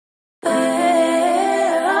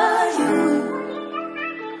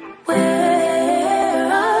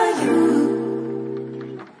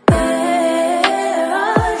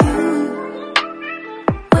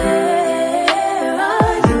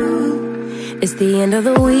It's the end of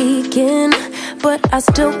the weekend, but I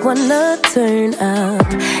still wanna turn up.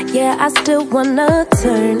 Yeah, I still wanna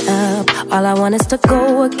turn up. All I want is to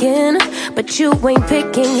go again, but you ain't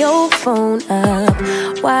picking your phone up.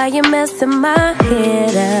 Why you messing my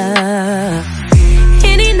head up?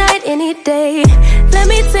 Any night, any day, let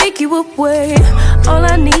me take you away. All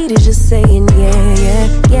I need is just saying yeah, yeah,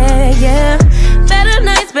 yeah, yeah. Better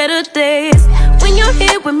nights, better days, when you're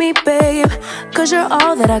here with me, babe. Cause you're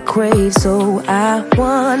all that I crave, so I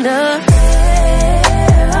wonder,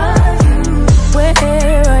 where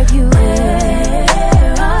are you?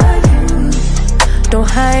 Don't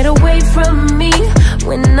hide away from me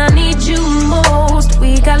when I need you most.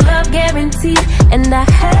 We got love guaranteed, and I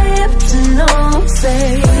have to know,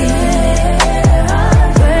 say, where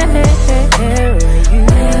are you?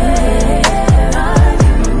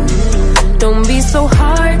 Don't be so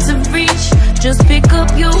hard to reach, just pick up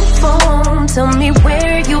your phone. Tell me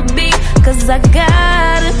where you'll be, cause I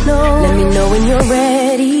gotta know. Let me know when you're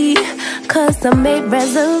ready, cause I made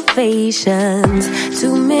reservations.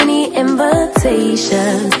 Too many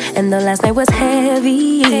invitations, and the last night was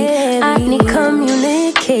heavy. I need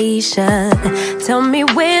communication. Tell me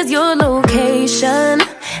where's your location.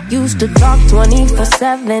 Used to talk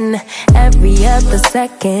 24/7, every other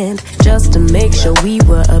second, just to make sure we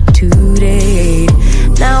were up to date.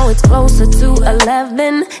 Now it's closer to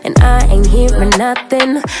 11, and I ain't hearing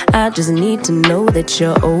nothing. I just need to know that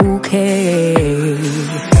you're okay.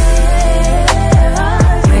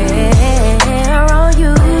 Where are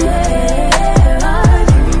you?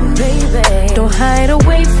 Baby, don't hide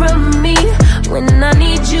away from me when I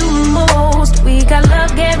need you most. We got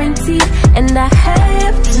love guaranteed, and I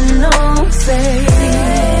have to know, say,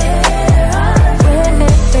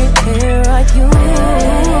 where are you?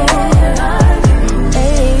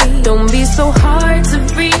 Hey, don't be so hard to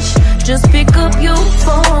reach, just pick up your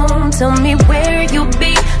phone. Tell me where you'll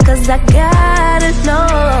be, cause I gotta know.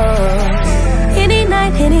 Any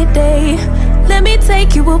night, any day, let me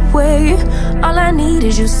take you away. All I need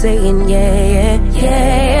is you saying yeah, yeah,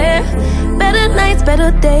 yeah. Better nights,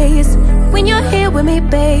 better days, when you're here with me,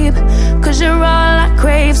 babe. Cause you're all I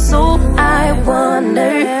crave, so I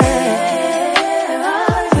wonder,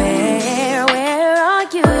 where are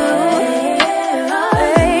you?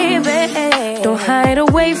 Baby, don't hide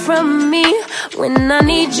away from me when I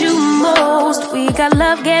need you most. We got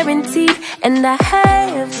love guaranteed, and I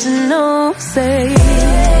have to know, say,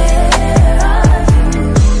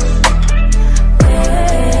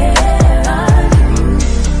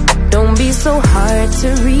 don't be so hard to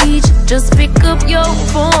reach, just pick up your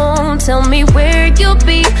phone. Tell me where you'll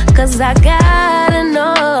be, cause I gotta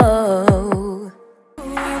know.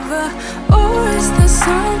 Or is there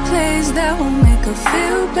some place that will make her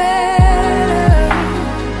feel better?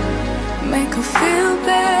 Make her feel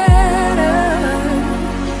better,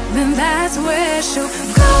 then that's where she'll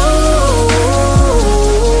go.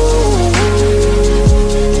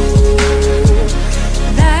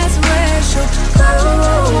 That's where she'll go.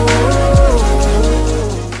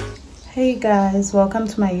 Hey guys, welcome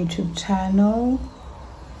to my YouTube channel.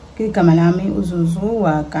 Igama lami uZuzu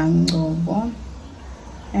waKaNgcobo,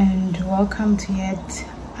 and welcome to yet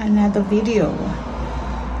another video.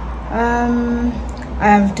 I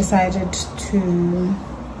have decided to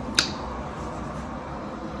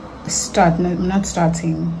start, not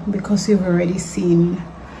starting, because you've already seen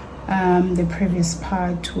the previous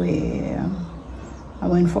part where I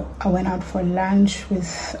went out for lunch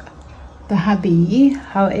with the hubby.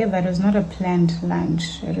 However, it was not a planned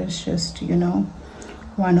lunch. It was just, you know,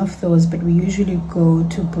 one of those, but we usually go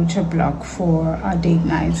to Butcher Block for our date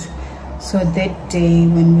nights. So that day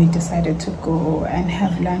when we decided to go and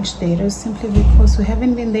have lunch there, it was simply because we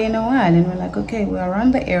haven't been there in a while, and we're like, okay, we're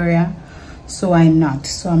around the area, so why not?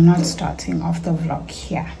 So I'm not starting off the vlog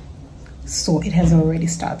here, so it has already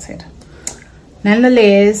started.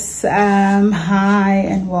 Nonetheless, hi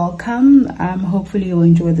and welcome. Hopefully you'll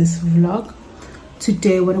enjoy this vlog.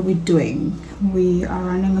 Today, what are we doing? We are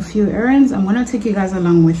running a few errands. I'm gonna take you guys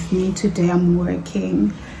along with me. Today I'm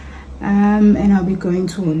working, and I'll be going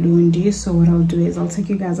to Ulundi. So what I'll do is I'll take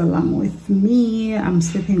you guys along with me. I'm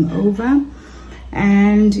sleeping over,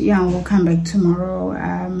 and yeah, we'll come back tomorrow.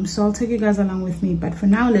 So I'll take you guys along with me, but for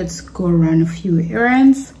now, let's go run a few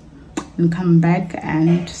errands and come back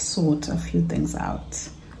and sort a few things out.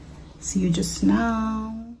 See you just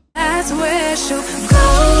now. That's where she'll go.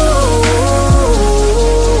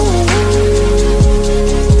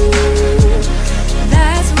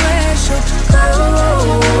 That's where she'll go.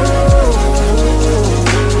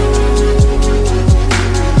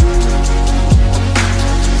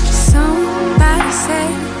 Somebody say,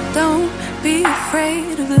 don't be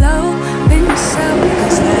afraid of love. When you yourself,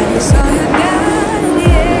 'cause that is all you got in the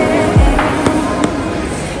end.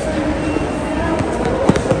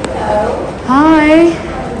 Hi.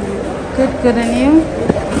 Good, and you?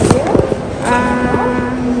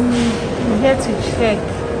 I'm here to check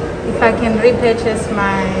if I can repurchase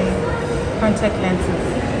my contact lenses.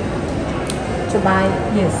 To buy?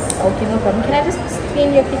 Yes. Okay, no problem. Can I just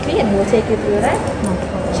screen you quickly and we'll take you through that? No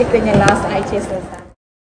problem. Check when your last eye test was done.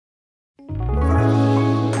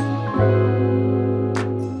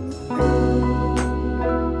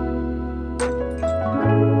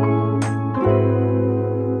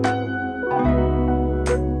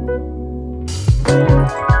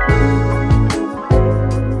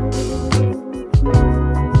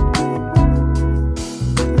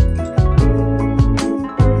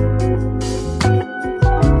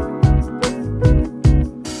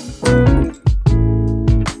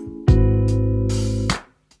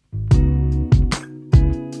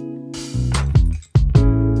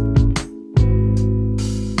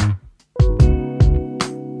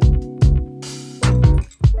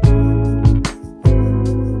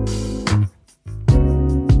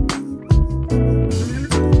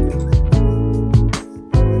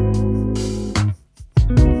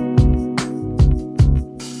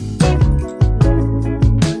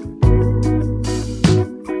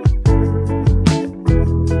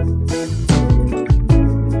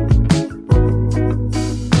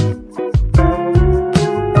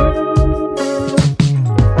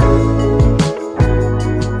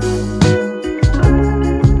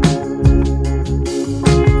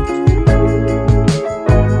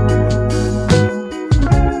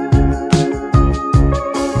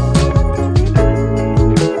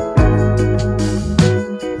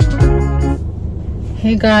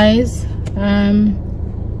 Hey guys,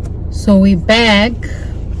 so we're back.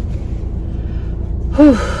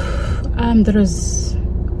 That was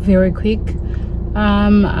very quick.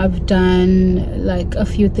 I've done like a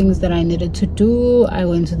few things that I needed to do. I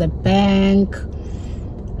went to the bank.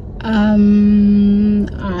 I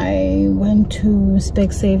went to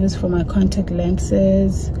Specsavers for my contact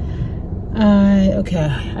lenses. Okay,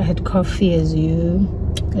 I had coffee as you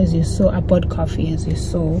saw. I bought coffee as you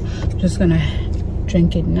saw. I'm just gonna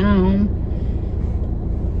drink it now.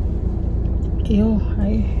 Yo,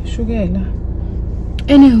 hi, sugar.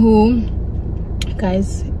 Anywho,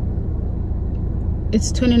 guys,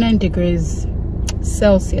 it's 29 degrees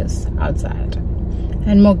Celsius outside,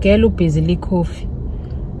 and Mogelo busily coffee.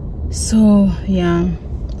 So yeah,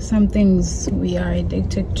 some things we are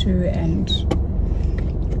addicted to, and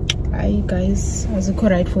guys, I was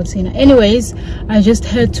right for Tina. Anyways, I just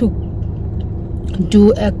had to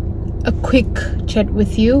do a quick chat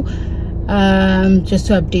with you, just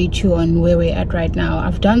to update you on where we're at right now.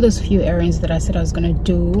 I've done those few errands that I said I was gonna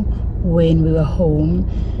do when we were home,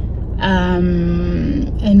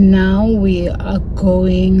 and now we are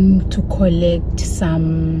going to collect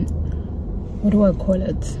some, what do I call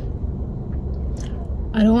it?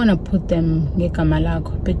 I don't want to put them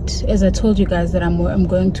ngekamalag, but as I told you guys that I'm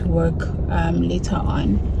going to work later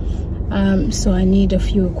on, so I need a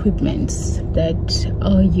few equipments that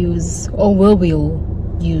I'll use or will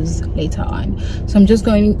use later on. So I'm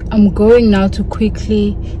going now to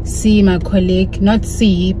quickly see my colleague, not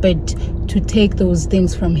see, but to take those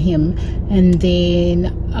things from him, and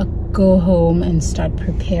then I'll go home and start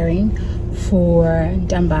preparing for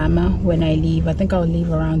Dambama when I leave. I think I'll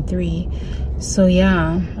leave around 3. So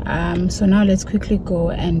yeah, so now let's quickly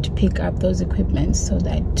go and pick up those equipments so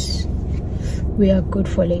that we are good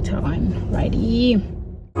for later on. Righty.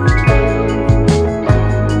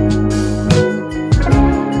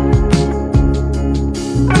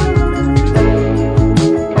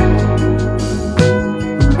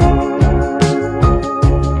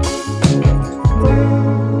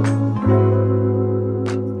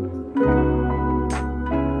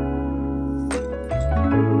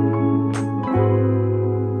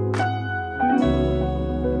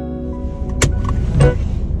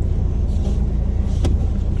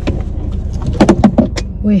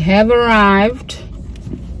 We have arrived.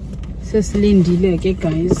 Sesilindile ke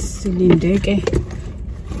guys, silindeke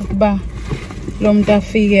ukuba lo muntu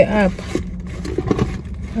afike apha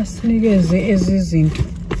asinikeze ezizinto,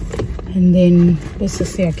 and then bese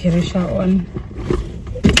siyakherisha on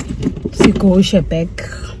sigoshe back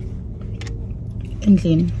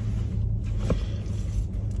endlini.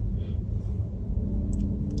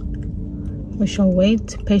 We shall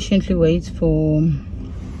patiently wait for.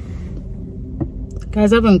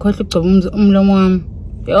 Guys, I've been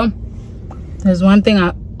there's one thing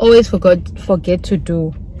I always forget to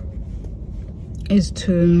do, is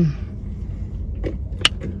to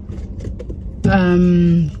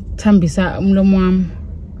ukuthambisa umlomo wami.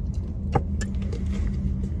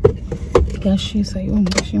 Kuyashisa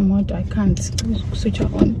yongisha imoto. I can't switch her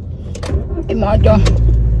on imoto.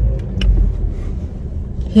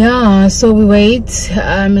 Yeah, so we wait.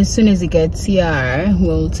 As soon as it gets here,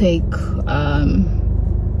 we'll take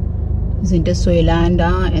Zinta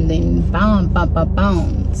Soylanda and then bounce.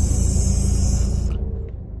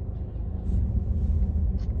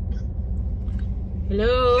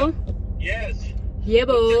 Hello? Yes. Yeah,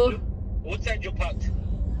 boo. What side you parked?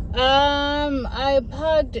 I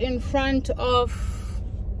parked in front of,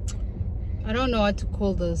 I don't know what to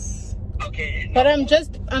call this. Okay. But I'm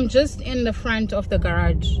just in the front of the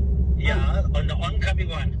garage. Yeah, on the oncoming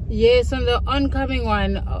one. Yes, on the oncoming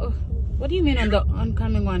one. Oh, what do you mean on the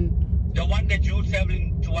oncoming one? The one that you're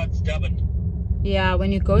traveling towards Durban. Yeah,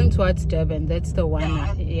 when you're going towards Durban, that's the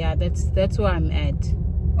one. Yeah, that's where I'm at.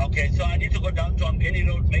 Okay, so I need to go down to Umhlanga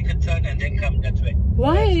Road, make a turn, and then come that way.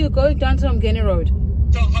 Why are you going down to Umhlanga Road?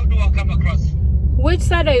 So how do I come across? Which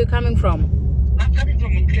side are you coming from? I'm coming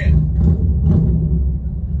from Umhlanga.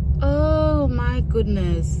 Oh my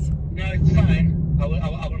goodness. No, it's fine. I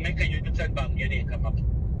will make a U-turn back and come up.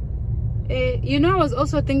 You know, I was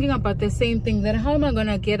also thinking about the same thing. Then how am I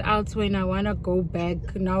gonna get out when I wanna go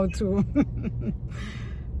back now to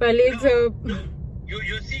Palito? No.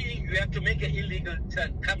 You see, you have to make an illegal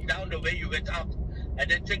turn. Come down the way you went up, and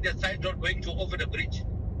then take the side road going to over the bridge.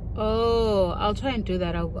 Oh, I'll try and do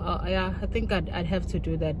that. Yeah, I think I'd have to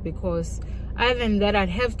do that, because other than that, I'd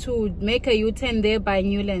have to make a U-turn there by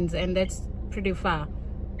Newlands, and that's pretty far.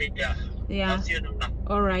 Yeah. Yeah. I'll see you now.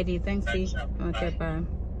 Alrighty, thanks, D. Thanks, Okay, bye.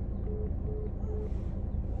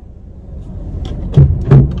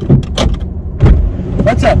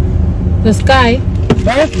 What's up? The sky.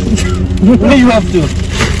 Where are you off to?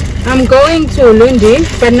 I'm going to Ulundi,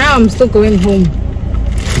 but now I'm still going home.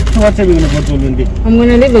 What time are you going to go to Ulundi? I'm going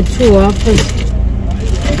to leave at 2 after,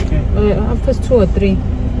 Okay. after 2 or 3. I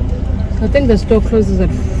think the store closes at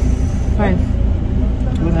 5.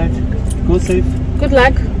 Alright. Go safe. Good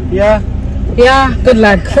luck. Yeah. Yeah, good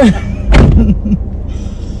luck.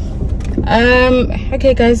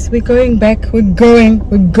 Okay guys, we're going back. We're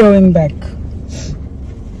going back.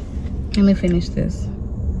 Let me finish this.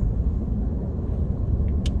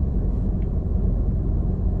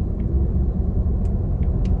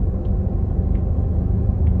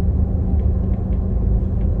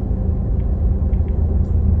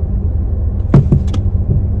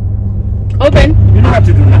 Open. You know what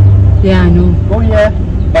to do now. Yeah, I know. Go here,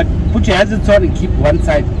 but put your hands on and keep one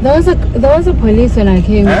side. There was a police when I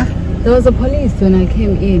came. Huh? There was a police when I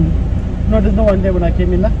came in. No, there's no one there when I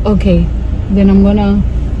came in. Now. Okay, then I'm gonna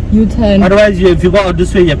U-turn. Otherwise, if you go out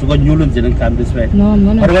this way, you have to go Newlands and then come this way. No, I'm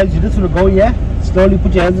gonna. Otherwise, you just want to go here, slowly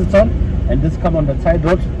put your hands on, and just come on the side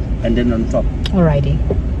road, and then on top. Alrighty.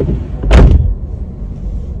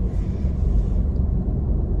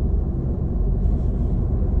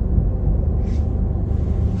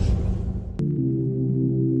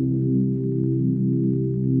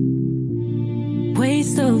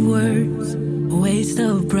 Waste of words, waste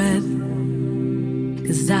of breath,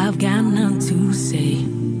 'cause I've got none to say.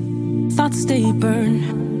 Thoughts they burn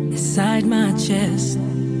inside my chest.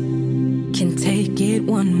 Can't take it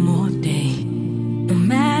one more day. No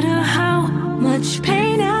matter how much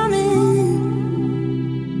pain I'm in,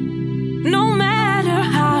 no matter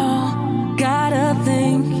how, gotta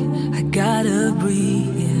think, I gotta breathe.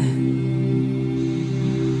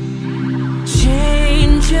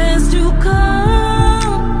 Changes to come.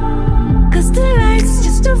 The light's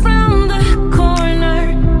just around the corner.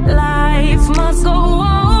 Life must go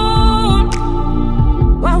on.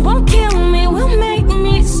 What won't kill me will make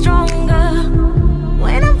me stronger.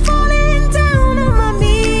 When I'm falling down on my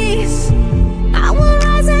knees, I will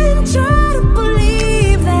rise and try to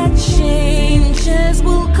believe that changes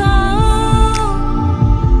will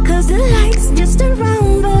come. 'Cause the light's just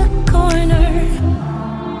around the corner.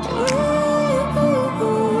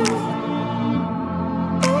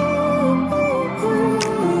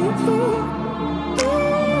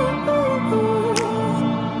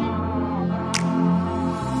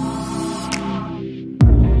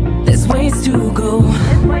 Ways to go,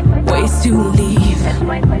 ways to leave.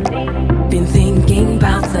 Been thinking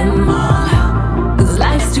about them all. 'Cause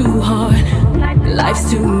life's too hard, life's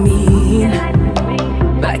too mean.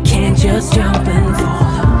 But I can't just jump and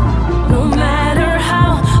fall. No matter how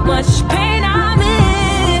much pain I'm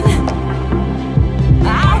in, I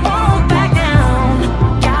won't back down.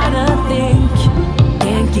 Gotta think,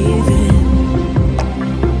 can't give in.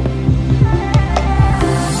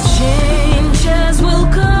 Changes will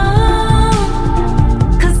come.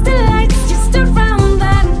 Around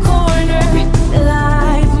that corner,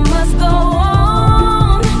 life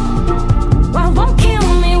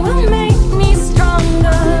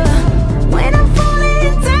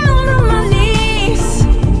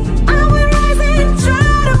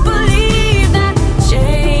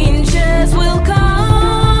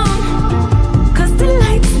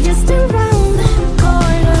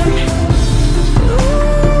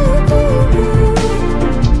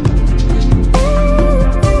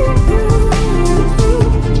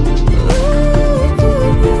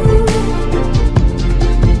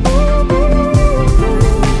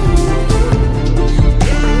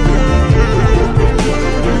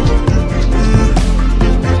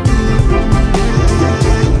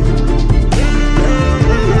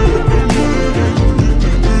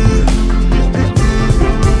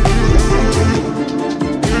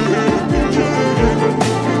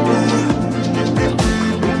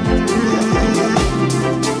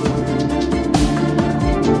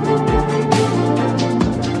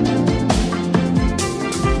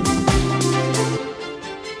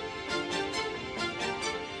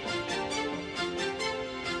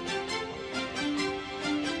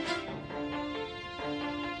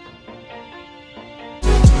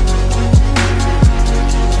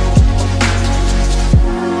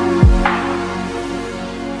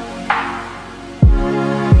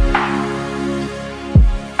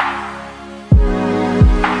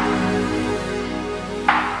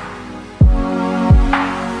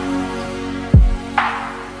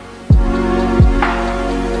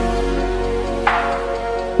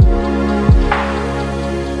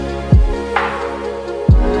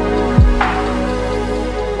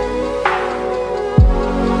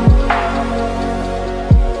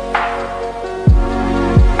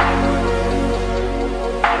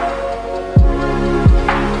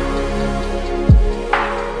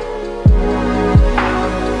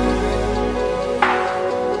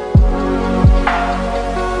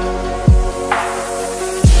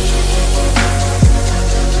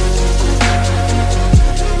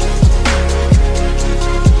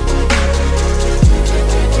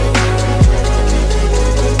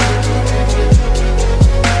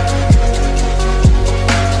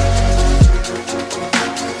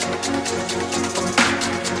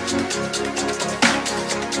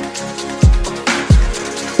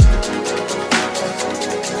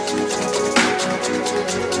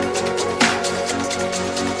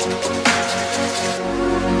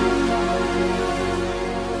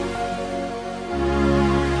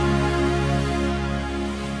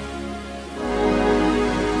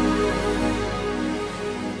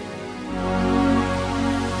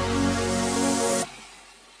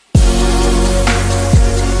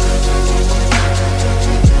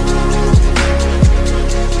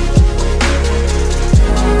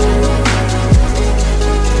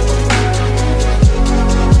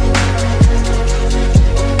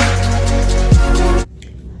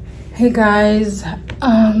Hey guys,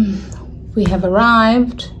 we have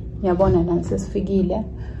arrived. Yeah,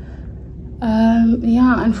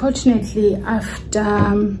 unfortunately, after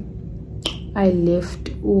I left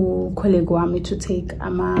colleague wami to take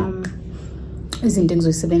izinto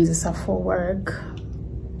engizosebenzisa for work,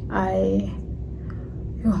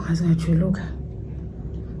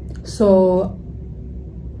 so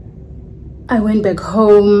I went back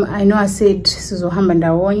home. I know I said sizohamba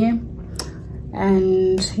ndawonye,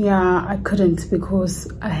 and yeah, I couldn't because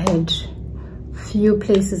I had few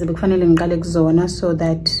places ebekufanele ngiqale kuzona so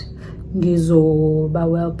that ngizoba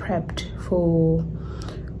well prepped for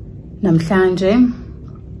namhlanje.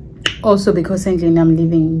 Also because endlini I'm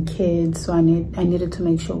leaving kids, so I needed to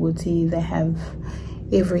make sure they have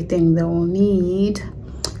everything they will need.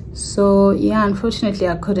 So yeah, unfortunately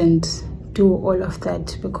I couldn't do all of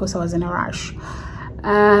that because I was in a rush.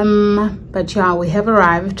 But yeah, we have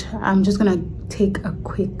arrived. I'm just gonna take a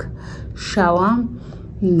quick shower,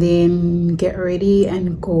 then get ready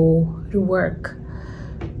and go to work.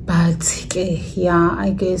 But yeah,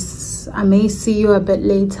 I guess I may see you a bit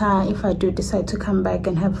later if I do decide to come back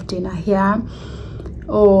and have dinner here,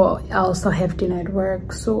 or else I'll have dinner at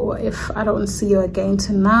work. So if I don't see you again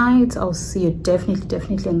tonight, I'll see you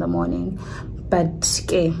definitely in the morning. But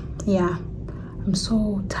yeah, I'm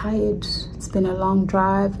so tired. It's been a long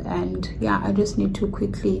drive, and yeah, I just need to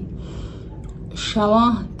quickly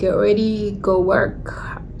shower, get ready, go work.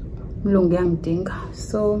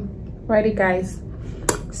 So righty guys,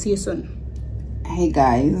 see you soon. Hey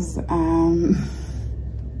guys,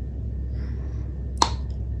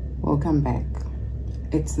 welcome back.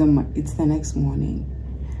 It's the next morning.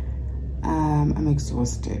 I'm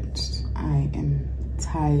exhausted. I am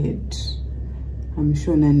tired. I'm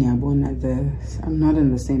sure I'm not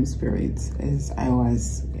in the same spirits as I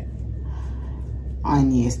was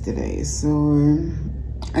on yesterday, so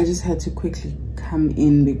I just had to quickly come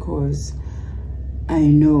in because I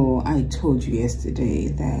know I told you yesterday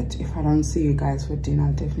that if I don't see you guys for dinner,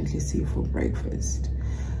 I'll definitely see you for breakfast.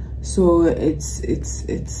 So it's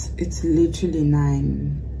literally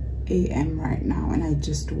 9 a.m. right now, and I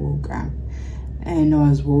just woke up, and I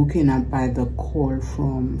was woken up by the call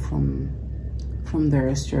from the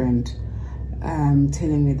restaurant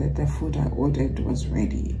telling me that the food I ordered was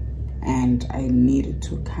ready and I needed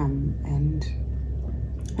to come and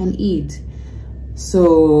eat.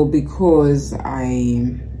 So because I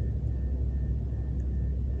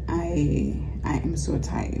am so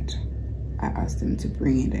tired, I asked them to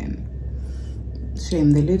bring it in.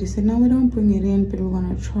 Shame, the lady said no, we don't bring it in, but we're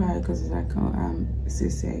gonna try, because it's like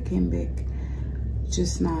sissy, I came back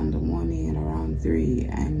just now in the morning at around 3,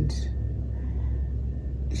 and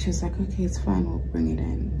she was like, okay, it's fine, we'll bring it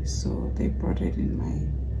in. So they brought it in my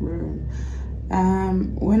room.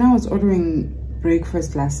 When I was ordering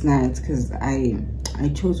breakfast last night, because I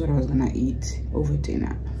chose what I was gonna eat over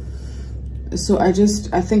dinner, so I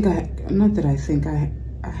didn't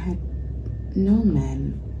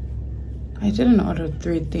order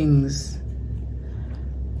 3 things.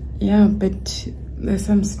 Yeah, but there's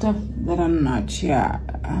some stuff that I'm not sure.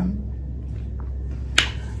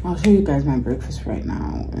 I'll show you guys my breakfast right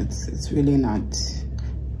now. It's really not,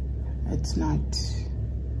 it's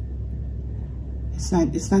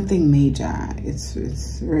nothing major.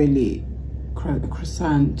 It's really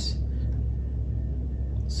croissant,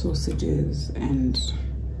 sausages and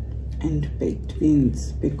baked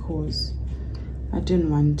beans, because I didn't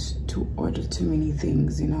want to order too many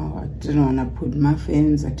things, you know. I didn't want to put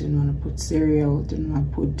muffins, I didn't want to put cereal, I didn't want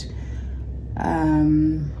to put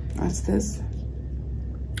what's this?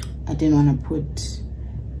 I didn't want to put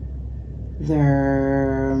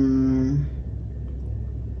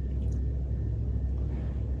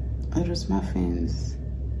it was muffins,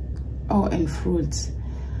 and fruits.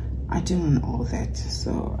 I didn't want all that,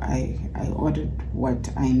 so I ordered what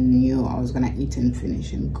I knew I was gonna eat and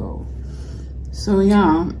finish and go. So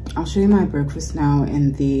yeah, I'll show you my breakfast now,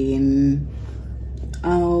 and then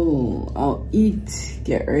I'll eat,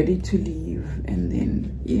 get ready to leave, and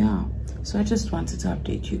then yeah. So I just wanted to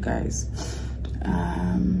update you guys.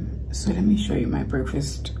 So let me show you my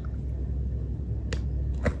breakfast.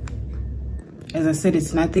 As I said,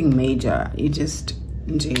 it's nothing major. It just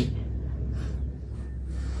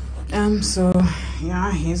so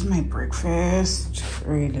yeah, here's my breakfast.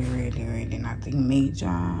 Really nothing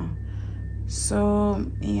major. So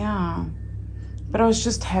yeah, but I was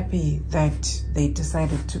just happy that they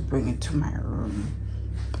decided to bring it to my room,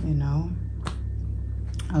 you know.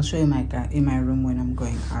 I'll show you in my room when I'm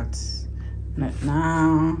going out, not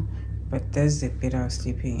now, but there's the bed I was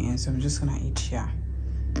sleeping in, so I'm just gonna eat here.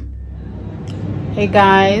 Hey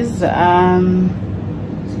guys,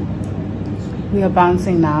 We are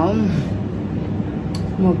bouncing now.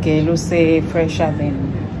 Mogelo say fresher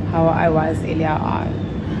than how I was earlier on.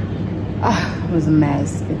 It was a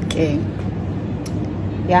mess. Okay.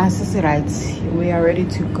 Yeah, so right. We are ready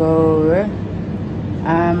to go.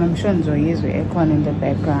 I'm sure Nzoyi is with aircon in the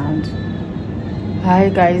background. Hi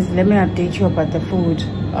guys, let me update you about the food.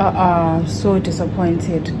 So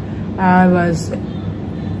disappointed. I'm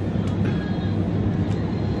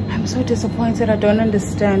so disappointed. I don't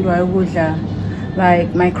understand why would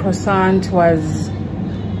like my croissant was,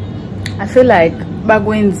 I feel like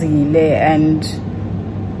bagwenzile and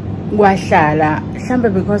wahlala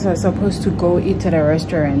mhlambe because I was supposed to go eat at a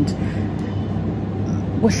restaurant.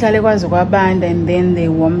 And then they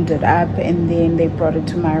warmed it up and then they brought it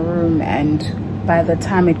to my room, and by the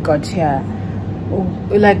time it got here,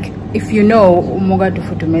 like, if you know,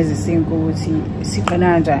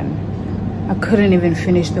 I couldn't even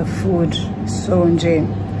finish the food. So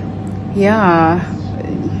yeah,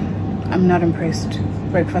 I'm not impressed.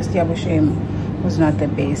 Breakfast Yabushem was not the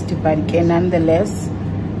best, but nonetheless,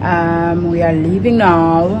 we are leaving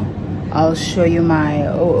now. I'll show you my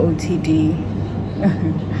OOTD.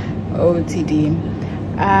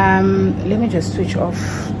 Let me just switch off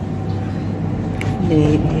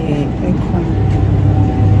the aircon.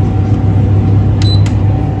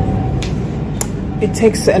 It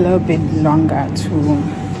takes a little bit longer to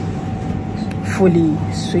fully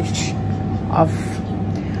switch off,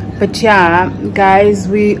 but yeah guys,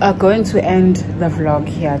 we are going to end the vlog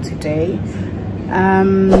here today.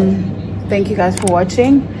 Thank you guys for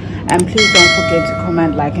watching, and please don't forget to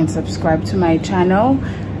comment, like, and subscribe to my channel.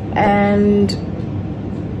 And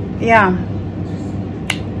yeah,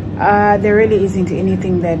 there really isn't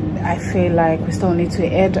anything that I feel like we still need to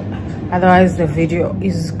add, otherwise the video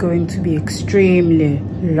is going to be extremely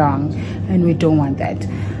long and we don't want that.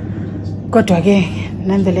 Kodwa ke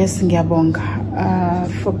nonetheless ngiyabonga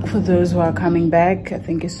for those who are coming back.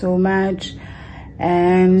 Thank you so much.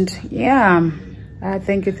 And yeah,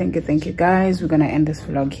 thank you guys. We're gonna end this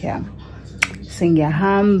vlog here.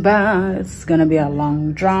 Hamba, it's gonna be a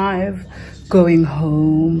long drive going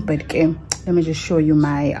home, but okay, let me just show you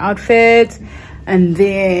my outfit and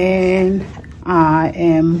then I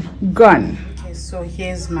am gone. Okay, so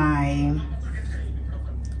here's my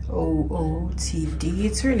OOTD.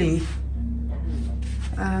 It's really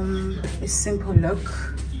a simple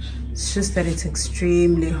look. It's just that it's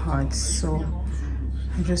extremely hot, so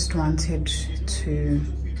I just wanted to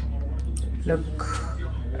look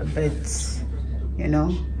a bit, you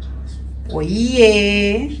know, oh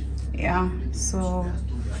yeah, so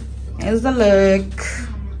here's the look.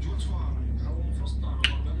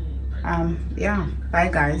 Yeah, bye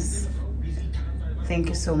guys, thank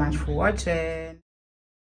you so much for watching.